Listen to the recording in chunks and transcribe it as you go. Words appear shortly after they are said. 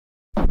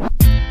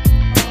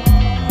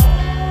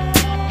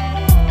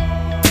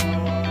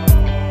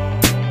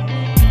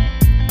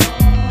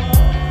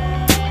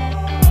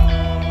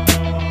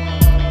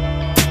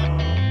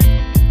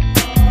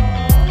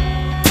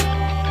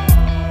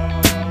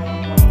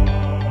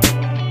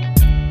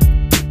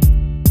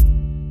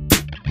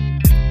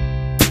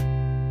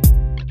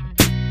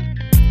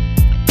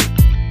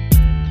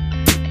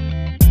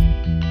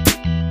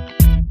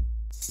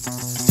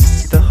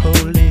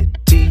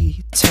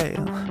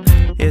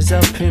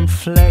in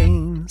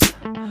flames.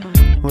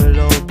 We'll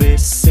all be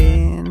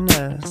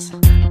sinners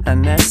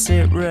unless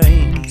it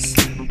rains.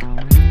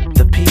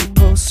 The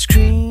people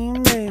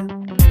screaming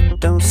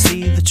don't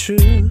see the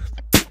truth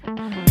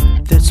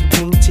that's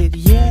painted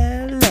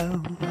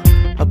yellow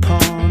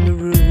upon the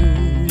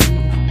roof.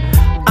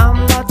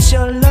 I'm not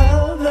your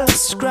lover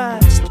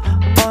scratched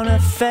on her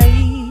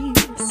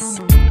face.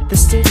 The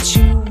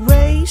situation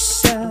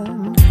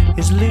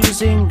is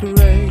losing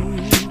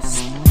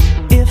grace.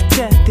 If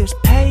death is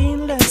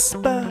painless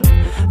but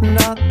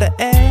not the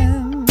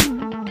end,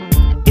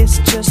 it's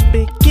just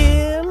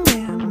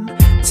beginning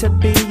to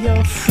be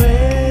your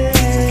friend.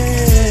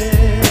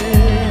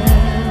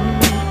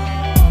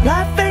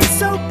 Life ain't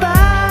so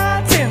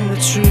bad in the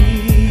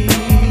trees.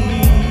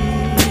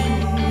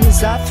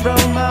 I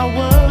throw my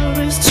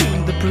worries to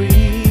the breeze.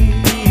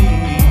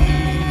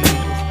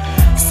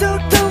 So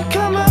don't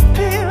come up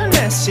here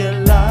unless you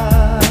like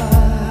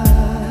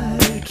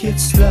it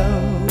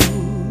slow.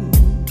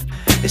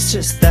 It's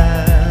just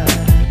that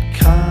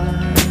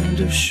kind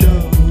of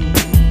show.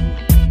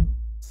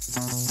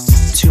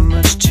 Too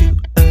much too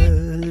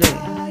early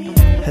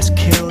has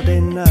killed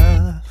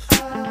enough.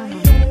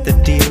 The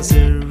deals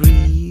are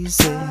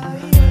easy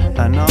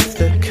and off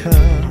the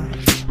cuff.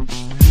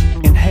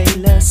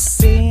 Inhaler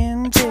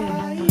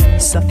Cindy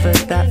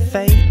suffered that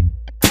fate,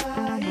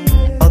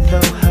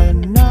 although her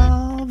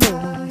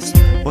novels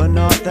were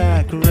not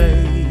that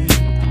great.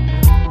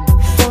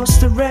 Forced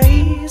to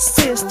race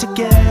this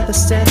together,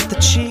 said the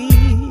chief.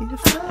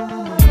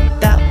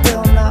 That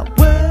will not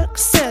work,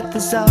 said the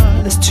czar,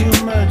 there's too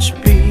much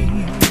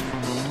beef.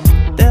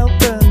 They'll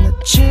burn the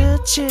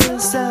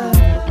churches and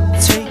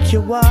take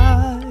your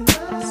wives,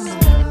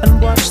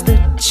 and watch the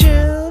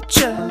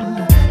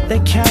children they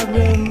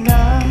carry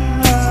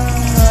knives.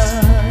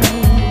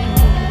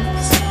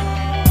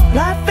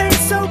 Life ain't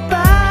so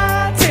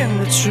bad in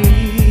the trees.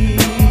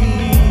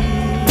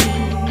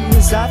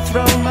 I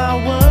throw my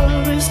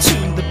worries to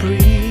the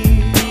breeze.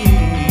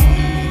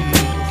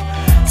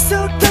 So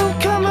don't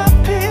come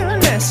up here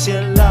unless you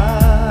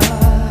like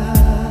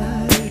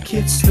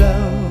it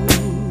slow.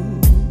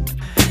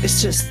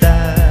 It's just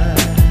that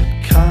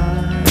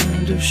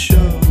kind of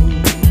show.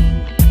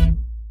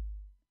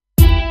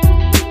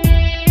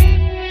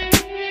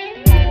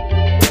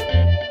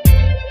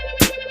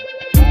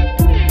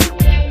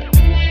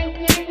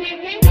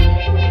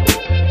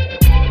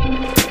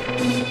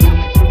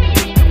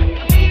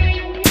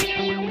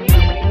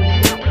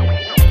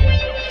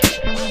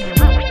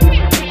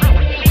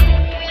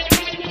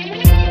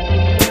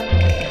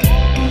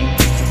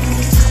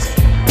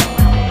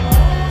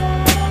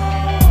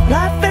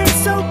 Life ain't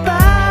so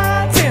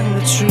bad in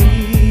the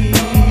trees.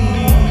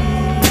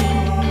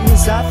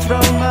 I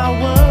throw my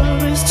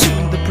worries to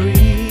the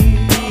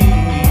breeze.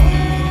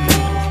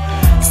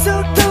 So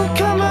don't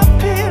come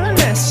up here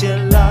unless you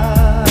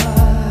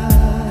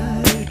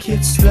like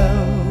it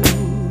slow.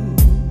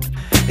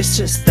 It's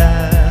just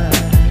that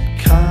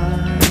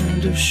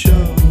kind of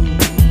show.